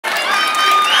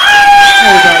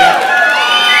everybody.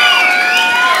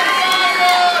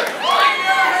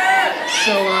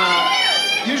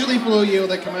 Usually people Yale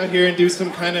that come out here and do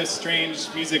some kind of strange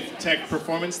music tech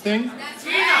performance thing.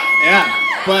 Yeah,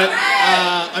 but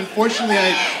unfortunately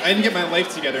I didn't get my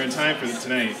life together in time for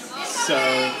tonight. So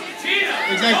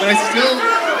exactly, but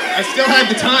I still had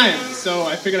the time, so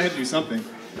I figured I had to do something.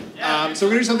 So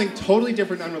we're gonna do something totally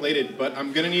different, unrelated, but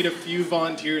I'm gonna need a few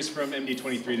volunteers from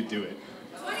MD23 to do it.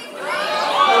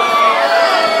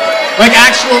 Like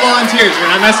actual volunteers. We're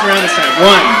not messing around this time.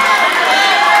 1.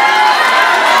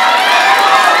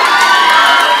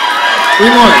 3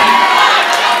 more.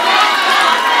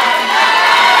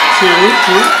 2.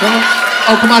 Come on.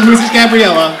 Oh, come on. Who's this,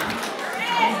 Gabriella?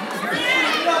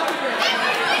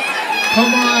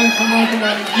 Come on.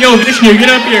 Yo, Vishnu, get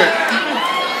up here.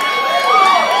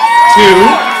 2.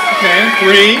 Okay.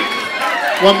 3.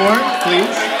 1 more,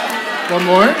 please. 1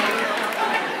 more.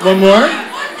 1 more.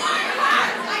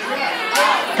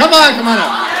 Come on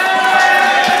up.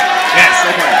 Yes.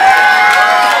 Okay.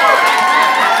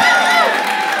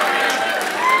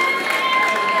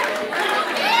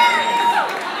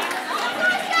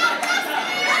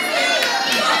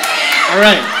 All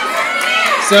right,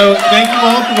 so thank you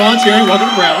all for volunteering. Welcome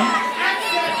to Brown.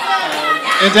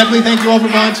 And definitely thank you all for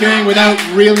volunteering without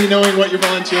really knowing what you're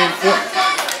volunteering for.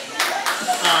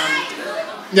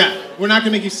 Yeah, we're not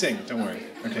going to make you sing, don't worry.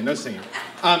 Okay, no singing.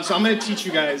 So I'm going to teach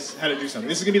you guys how to do something.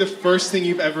 This is going to be the first thing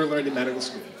you've ever learned in medical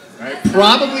school. All right?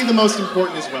 Probably the most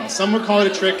important as well. Some would call it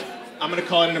a trick. I'm going to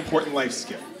call it an important life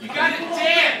skill. Okay? We're not going to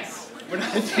dance. We're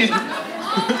not going to dance.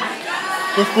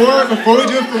 Before we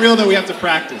do it for real, though, we have to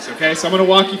practice, okay? So I'm going to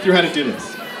walk you through how to do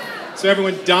this. So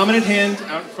everyone, dominant hand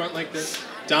out in front like this.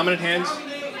 Dominant hand,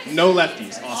 no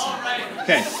lefties. Awesome.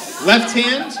 Okay, left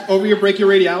hand over your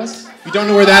brachioradialis. If you don't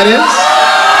know where that is,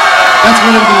 that's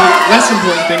one of the less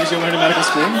important things you'll learn in medical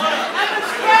school.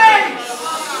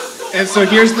 And so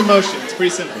here's the motion. It's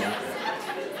pretty simple. There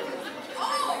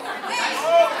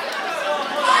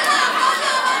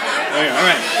you go. All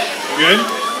right. Good.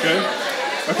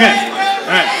 Okay.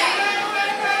 All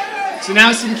right. So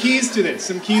now some keys to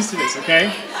this,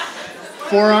 okay?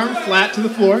 Forearm flat to the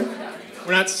floor.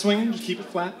 We're not swinging, just keep it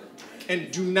flat.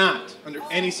 And do not, under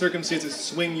any circumstances,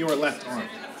 swing your left arm.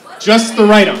 Just the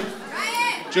right arm.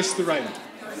 Just the right arm.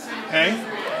 Okay?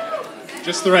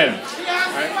 Just the right arm. All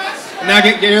right? And now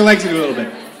get your legs into a little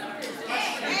bit.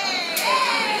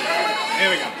 There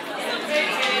we go.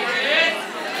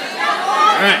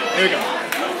 All right, there we go.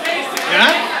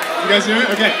 Yeah? You guys doing it?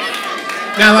 Okay.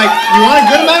 Now, like, you want a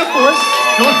good amount of force.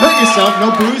 Don't hurt yourself. No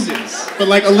bruises. But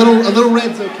like a little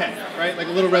red's okay, right? Like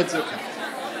a little red's okay.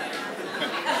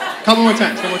 Couple more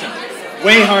times.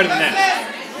 Way harder than that.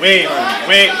 Way harder.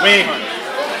 Way harder.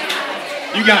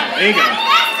 You got it. There you go.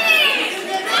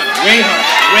 Way harder.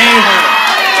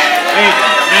 There you go.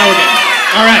 Now again.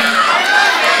 All right.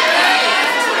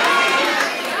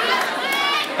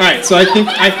 All right. So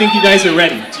I think you guys are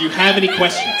ready. Do you have any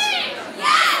questions?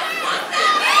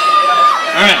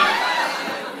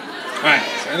 All right,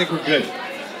 so I think we're good.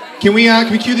 Can we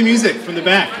cue the music from the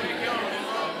back?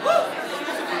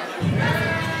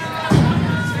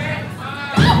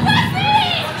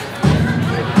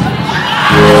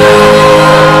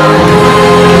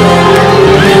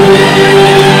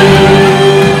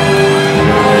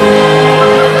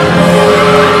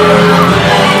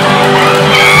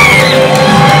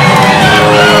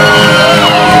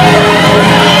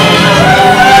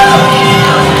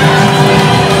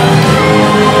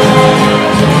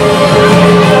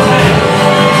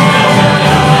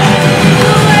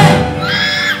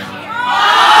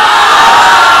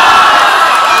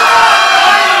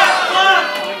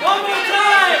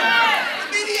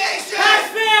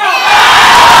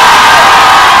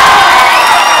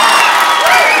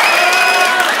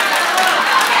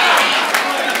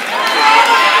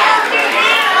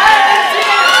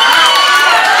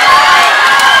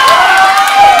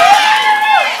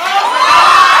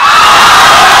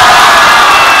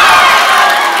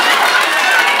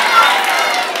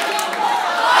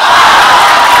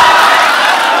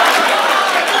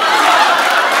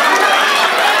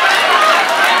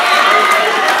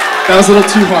 That was a little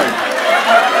too hard.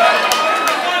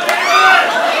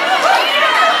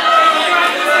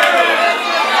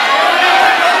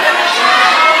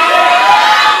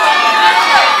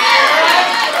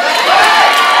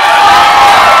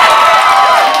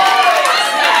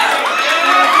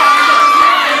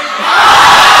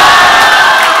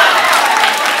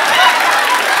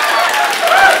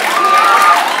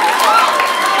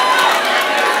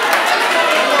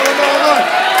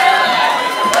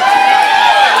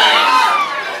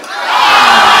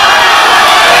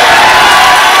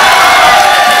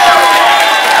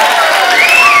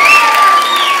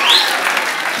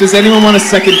 Does anyone want a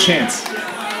second chance?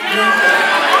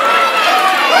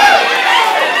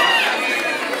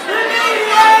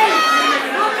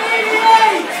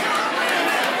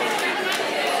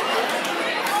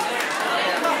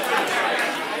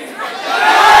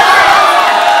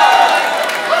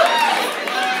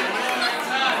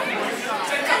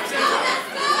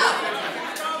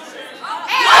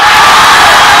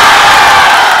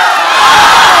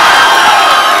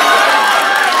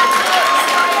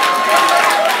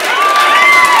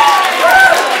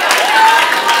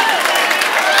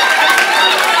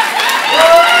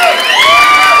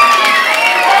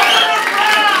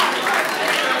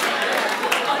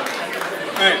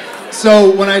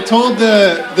 So when I told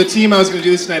the team I was going to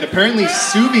do this tonight, apparently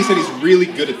Subi said he's really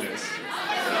good at this.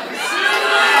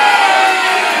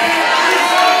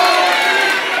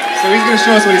 So he's going to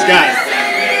show us what he's got.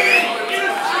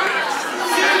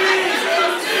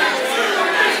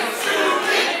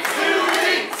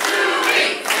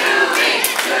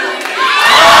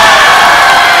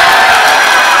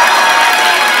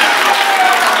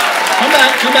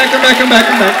 Come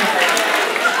back.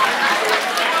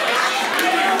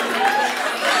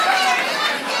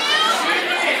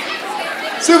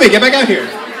 Subi, get back out here.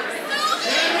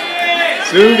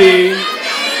 Subi.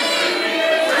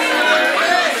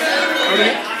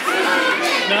 Okay.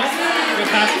 No?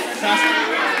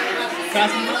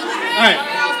 Pass it?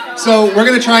 Alright. So we're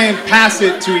going to try and pass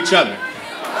it to each other.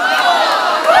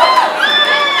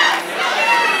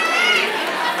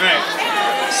 Alright.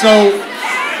 So,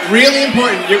 really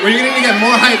important. You're going to get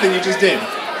more height than you just did.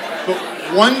 But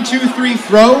 1, 2, 3,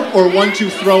 throw, or 1, 2,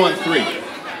 throw on 3?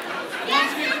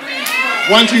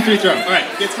 1, 2, 3, throw. All right,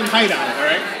 get some height on it, all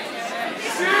right?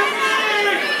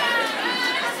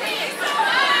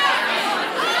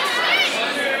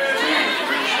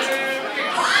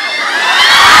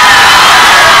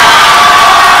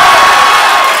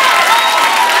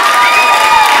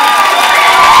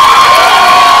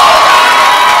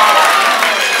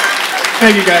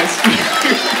 Thank you,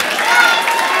 guys.